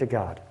paths lead to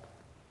God.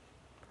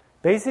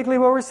 Basically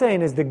what we're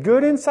saying is the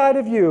good inside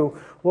of you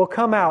will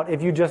come out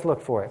if you just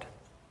look for it.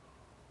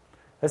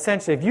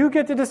 Essentially, if you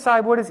get to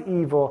decide what is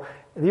evil,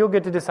 you'll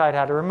get to decide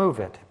how to remove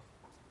it.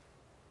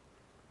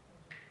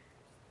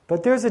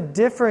 But there's a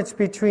difference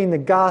between the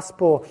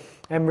gospel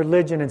and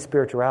religion and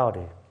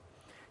spirituality.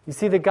 You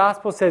see, the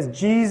gospel says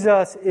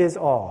Jesus is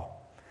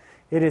all.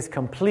 It is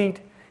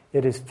complete.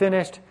 It is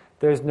finished.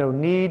 There's no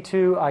need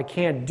to. I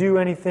can't do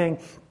anything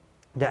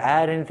to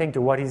add anything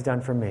to what He's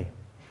done for me.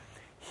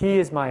 He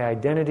is my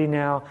identity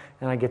now,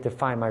 and I get to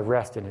find my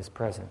rest in His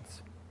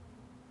presence.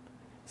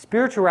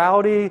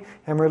 Spirituality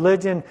and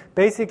religion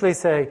basically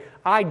say,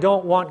 I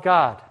don't want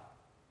God.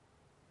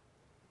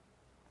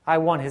 I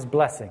want His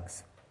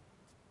blessings.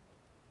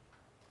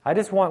 I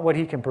just want what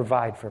He can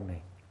provide for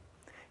me.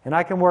 And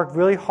I can work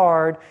really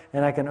hard,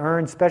 and I can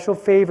earn special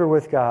favor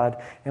with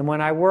God. And when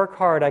I work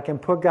hard, I can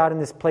put God in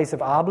this place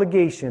of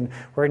obligation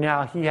where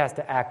now He has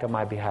to act on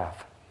my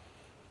behalf.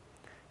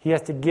 He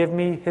has to give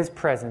me His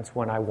presence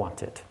when I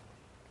want it.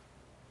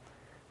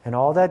 And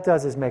all that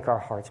does is make our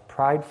hearts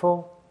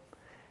prideful,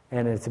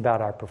 and it's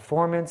about our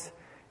performance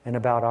and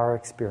about our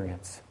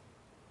experience,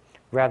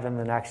 rather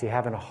than actually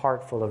having a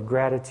heart full of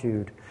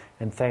gratitude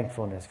and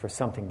thankfulness for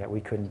something that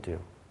we couldn't do.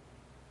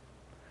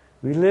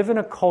 We live in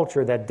a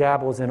culture that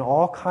dabbles in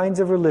all kinds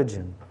of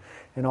religion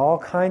and all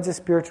kinds of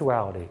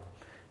spirituality.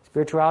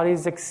 Spirituality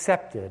is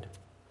accepted.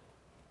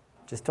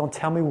 Just don't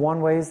tell me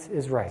one way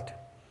is right.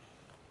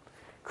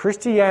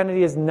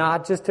 Christianity is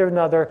not just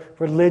another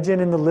religion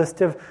in the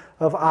list of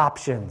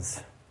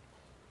options.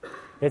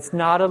 It's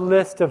not a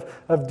list of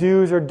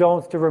do's or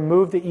don'ts to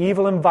remove the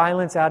evil and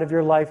violence out of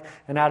your life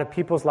and out of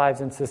people's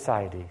lives in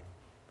society.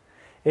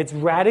 It's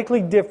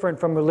radically different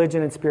from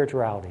religion and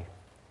spirituality.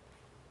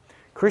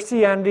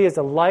 Christianity is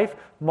a life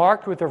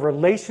marked with a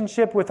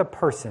relationship with a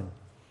person.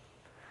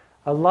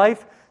 A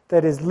life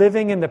that is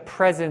living in the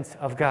presence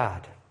of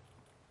God.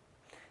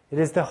 It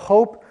is the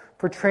hope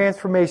for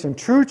transformation,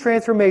 true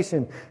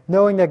transformation,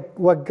 knowing that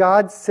what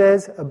God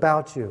says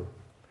about you.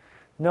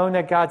 Knowing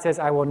that God says,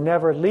 I will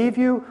never leave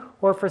you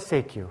or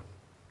forsake you.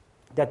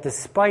 That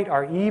despite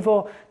our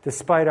evil,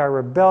 despite our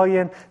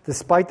rebellion,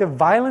 despite the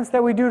violence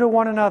that we do to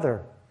one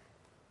another,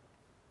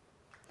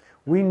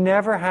 we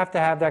never have to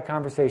have that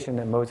conversation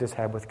that Moses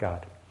had with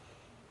God.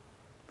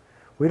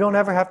 We don't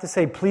ever have to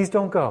say, please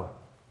don't go.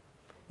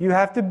 You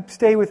have to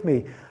stay with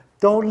me.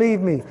 Don't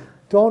leave me.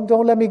 Don't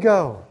let me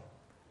go.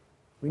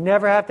 We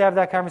never have to have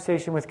that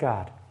conversation with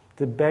God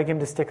to beg Him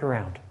to stick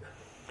around.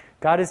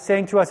 God is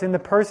saying to us in the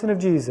person of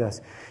Jesus,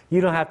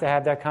 you don't have to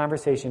have that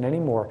conversation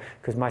anymore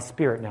because my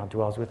Spirit now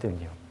dwells within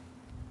you.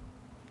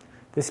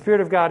 The Spirit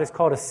of God is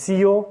called a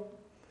seal.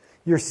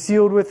 You're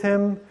sealed with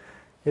Him.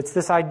 It's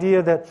this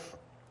idea that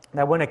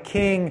when a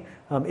king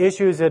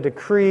issues a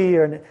decree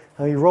and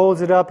he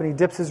rolls it up and he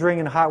dips his ring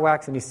in hot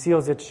wax and he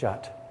seals it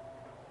shut.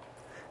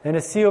 And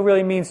a seal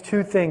really means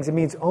two things. It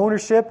means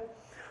ownership.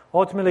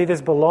 Ultimately,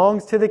 this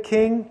belongs to the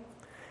king.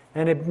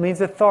 And it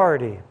means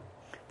authority.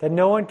 That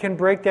no one can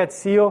break that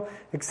seal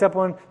except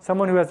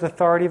someone who has the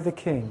authority of the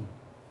king.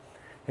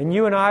 And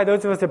you and I,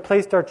 those of us that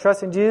placed our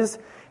trust in Jesus,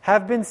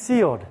 have been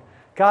sealed.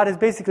 God has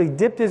basically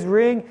dipped His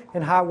ring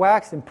in hot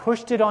wax and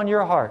pushed it on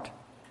your heart.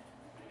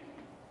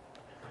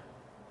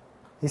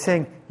 He's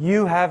saying,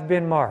 you have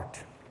been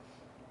marked.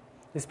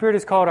 The Spirit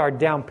is called our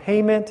down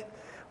payment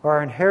or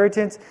our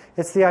inheritance.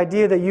 It's the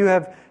idea that you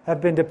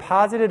have been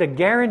deposited, a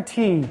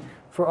guarantee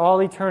for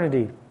all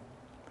eternity,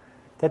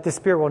 that the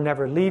Spirit will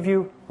never leave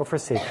you or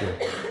forsake you.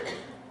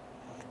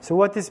 So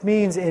what this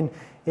means in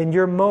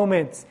your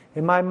moments,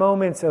 in my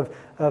moments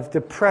of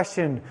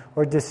depression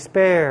or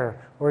despair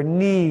or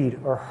need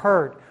or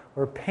hurt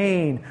or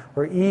pain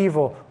or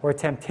evil or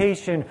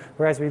temptation,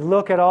 or as we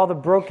look at all the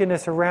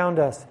brokenness around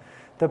us,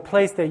 the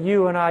place that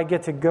you and I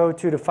get to go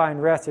to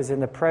find rest is in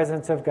the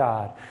presence of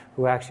God,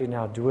 who actually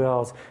now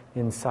dwells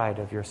inside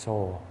of your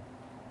soul.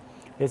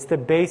 It's the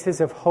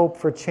basis of hope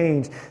for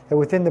change, that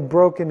within the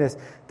brokenness,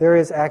 there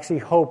is actually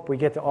hope we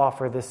get to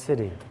offer this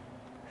city.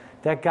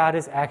 That God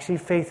is actually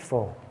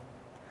faithful.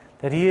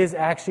 That He is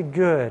actually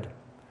good.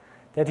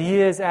 That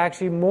He is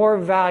actually more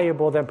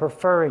valuable than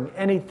preferring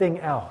anything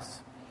else.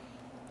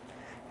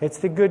 It's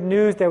the good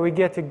news that we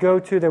get to go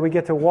to, that we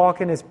get to walk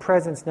in His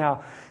presence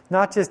now,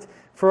 not just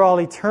for all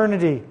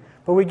eternity,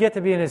 but we get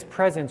to be in His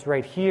presence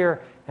right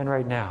here and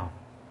right now.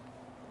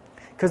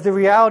 Because the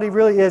reality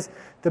really is,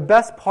 the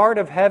best part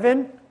of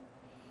heaven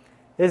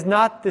is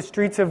not the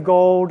streets of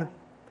gold.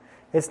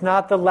 It's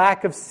not the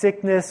lack of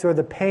sickness or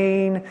the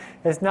pain.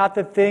 It's not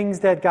the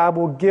things that God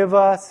will give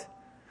us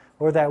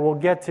or that we'll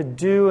get to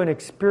do and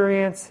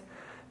experience.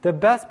 The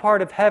best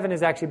part of heaven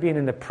is actually being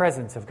in the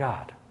presence of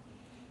God.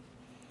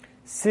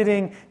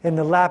 Sitting in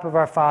the lap of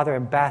our Father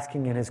and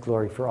basking in His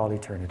glory for all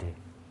eternity.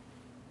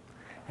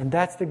 And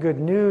that's the good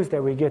news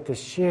that we get to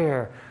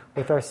share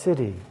with our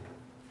city.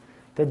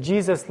 That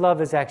Jesus'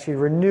 love is actually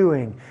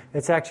renewing.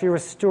 It's actually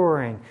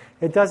restoring.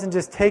 It doesn't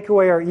just take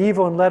away our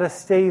evil and let us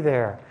stay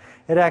there.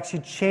 It actually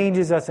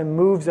changes us and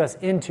moves us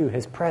into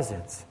His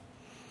presence.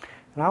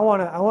 And I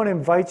want to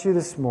invite you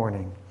this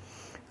morning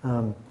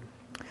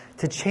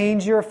to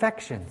change your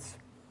affections.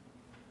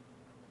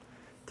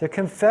 To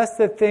confess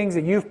the things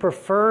that you've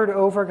preferred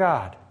over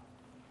God.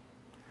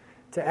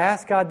 To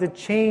ask God to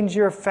change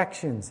your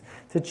affections.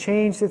 To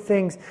change the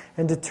things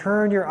and to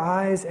turn your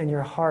eyes and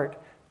your heart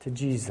to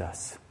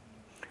Jesus.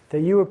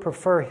 That you would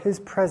prefer His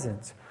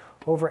presence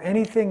over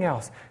anything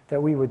else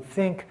that we would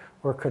think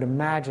or could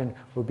imagine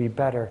would be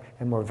better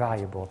and more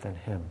valuable than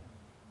Him.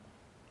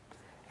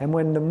 And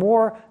when the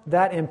more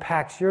that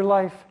impacts your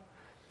life,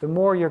 the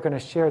more you're going to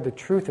share the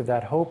truth of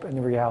that hope and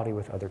the reality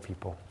with other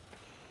people.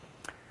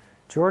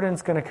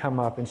 Jordan's going to come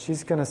up and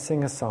she's going to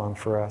sing a song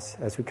for us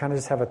as we kind of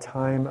just have a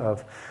time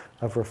of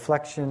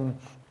reflection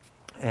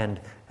and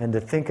to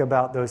think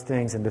about those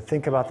things and to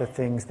think about the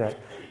things that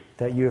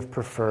you have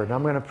preferred. And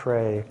I'm going to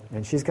pray,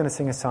 and she's going to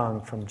sing a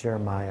song from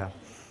Jeremiah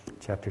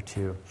chapter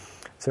 2.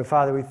 So,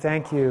 Father, we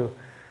thank you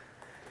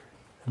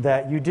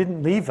that you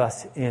didn't leave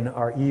us in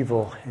our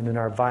evil and in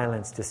our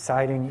violence,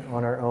 deciding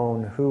on our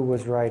own who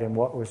was right and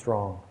what was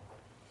wrong,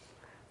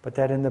 but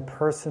that in the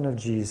person of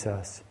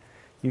Jesus,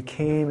 you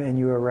came and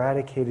you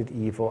eradicated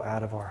evil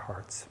out of our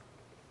hearts.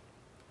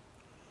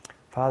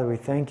 Father, we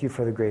thank you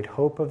for the great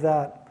hope of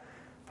that.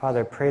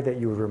 Father, I pray that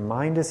you would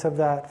remind us of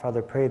that.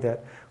 Father, I pray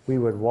that we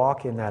would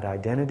walk in that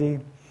identity.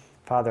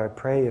 Father, I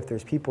pray if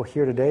there's people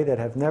here today that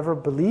have never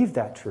believed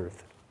that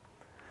truth,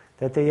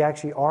 that they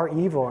actually are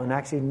evil and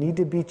actually need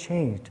to be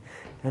changed,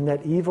 and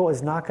that evil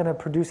is not going to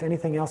produce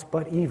anything else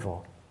but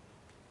evil,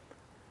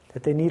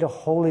 that they need a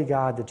holy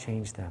God to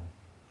change them.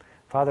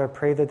 Father, I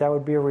pray that that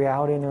would be a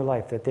reality in their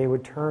life, that they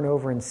would turn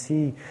over and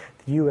see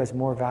you as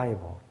more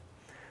valuable.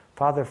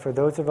 Father, for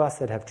those of us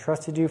that have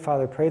trusted you,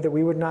 Father, I pray that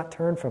we would not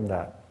turn from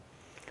that.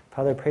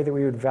 Father, I pray that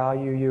we would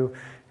value you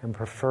and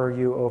prefer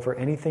you over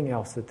anything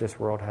else that this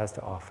world has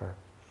to offer.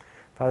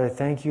 Father,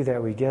 thank you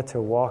that we get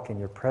to walk in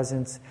your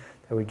presence,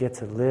 that we get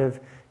to live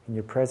in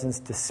your presence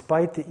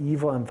despite the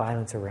evil and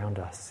violence around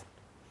us.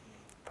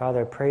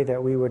 Father, I pray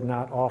that we would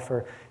not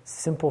offer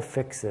simple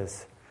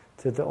fixes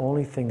to the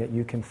only thing that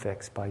you can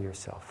fix by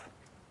yourself.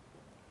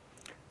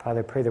 Father,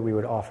 I pray that we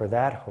would offer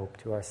that hope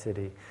to our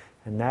city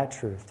and that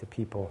truth to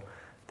people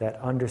that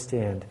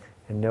understand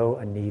and know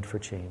a need for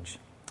change.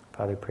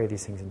 Father, I pray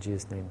these things in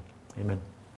Jesus' name. Amen.